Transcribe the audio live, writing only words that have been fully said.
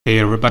Hey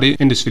everybody,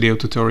 in this video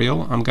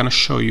tutorial I'm gonna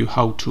show you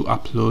how to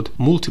upload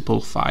multiple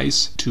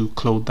files to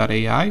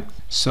Claude.AI.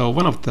 So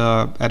one of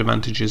the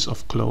advantages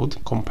of Claude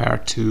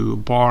compared to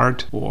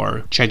Bard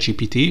or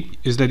ChatGPT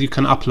is that you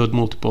can upload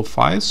multiple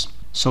files.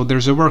 So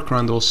there's a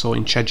workaround also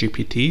in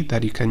ChatGPT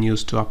that you can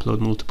use to upload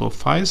multiple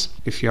files.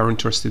 If you are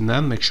interested in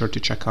that, make sure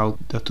to check out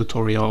the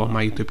tutorial on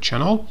my YouTube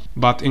channel.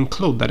 But in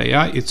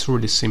Claude.AI, it's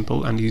really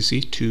simple and easy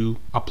to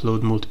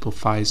upload multiple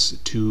files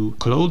to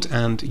Claude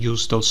and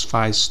use those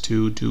files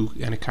to do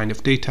any kind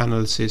of data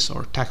analysis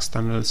or text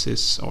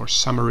analysis or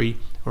summary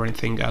or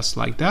anything else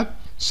like that.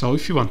 So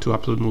if you want to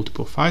upload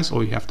multiple files,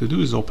 all you have to do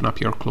is open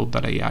up your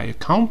Claude.AI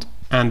account.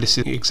 And this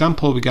is an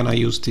example. We're gonna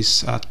use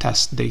this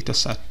test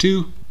dataset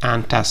 2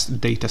 and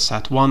test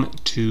dataset 1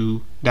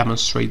 to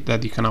demonstrate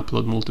that you can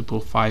upload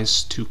multiple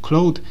files to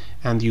Claude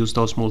and use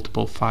those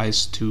multiple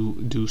files to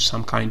do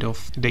some kind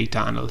of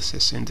data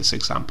analysis. In this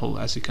example,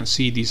 as you can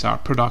see, these are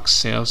product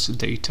sales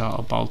data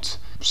about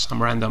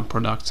some random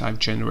products I've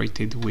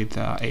generated with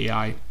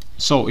AI.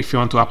 So if you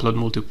want to upload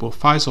multiple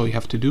files, all you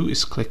have to do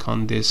is click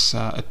on this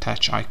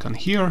attach icon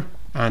here.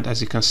 And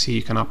as you can see,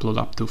 you can upload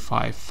up to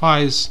 5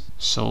 files.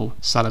 So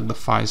select the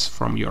files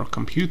from your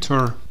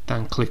computer,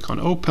 then click on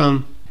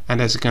open. And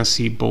as you can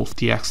see, both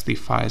TXT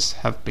files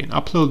have been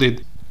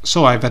uploaded.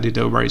 So I've added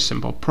a very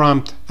simple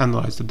prompt,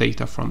 analyze the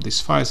data from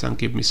these files and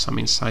give me some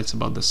insights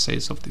about the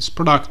sales of these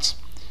products.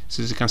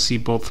 So as you can see,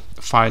 both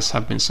files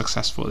have been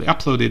successfully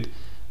uploaded.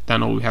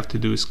 Then all we have to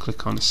do is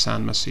click on the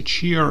send message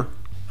here.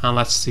 And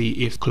let's see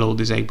if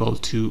Claude is able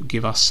to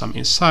give us some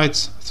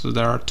insights. So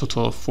there are a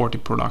total of 40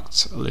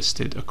 products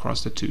listed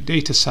across the two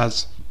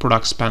datasets.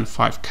 Products span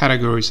 5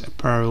 categories: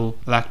 apparel,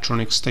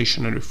 electronics,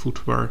 stationery,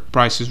 footwear.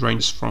 Prices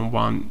range from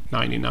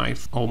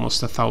 $199,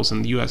 almost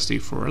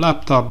 $1,000 for a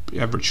laptop.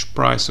 The average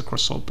price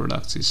across all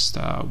products is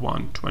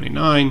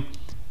 $129.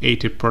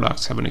 80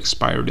 products have an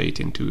expiry date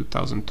in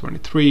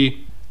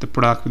 2023. The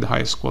product with the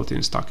highest quality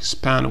in stock is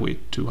Span with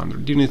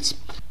 200 units.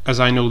 As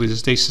I know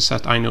this data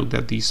set, I know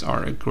that these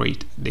are a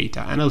great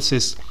data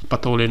analysis,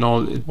 but all in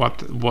all,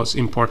 what was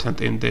important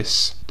in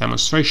this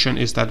demonstration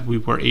is that we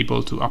were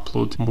able to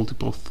upload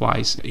multiple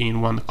files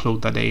in one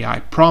Claude.AI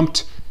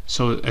prompt.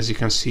 So as you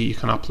can see, you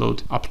can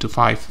upload up to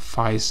 5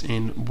 files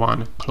in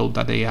one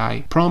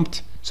Claude.AI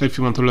prompt. So if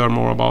you want to learn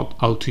more about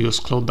how to use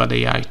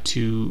Claude.AI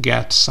to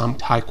get some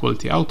high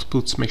quality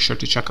outputs, make sure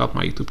to check out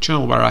my YouTube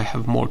channel where I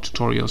have more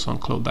tutorials on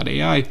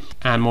Claude.AI,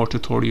 and more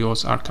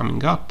tutorials are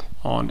coming up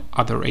on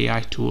other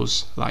AI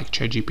tools like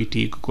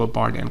ChatGPT, Google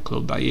Bard and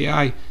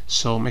Claude.AI.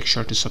 So make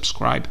sure to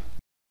subscribe.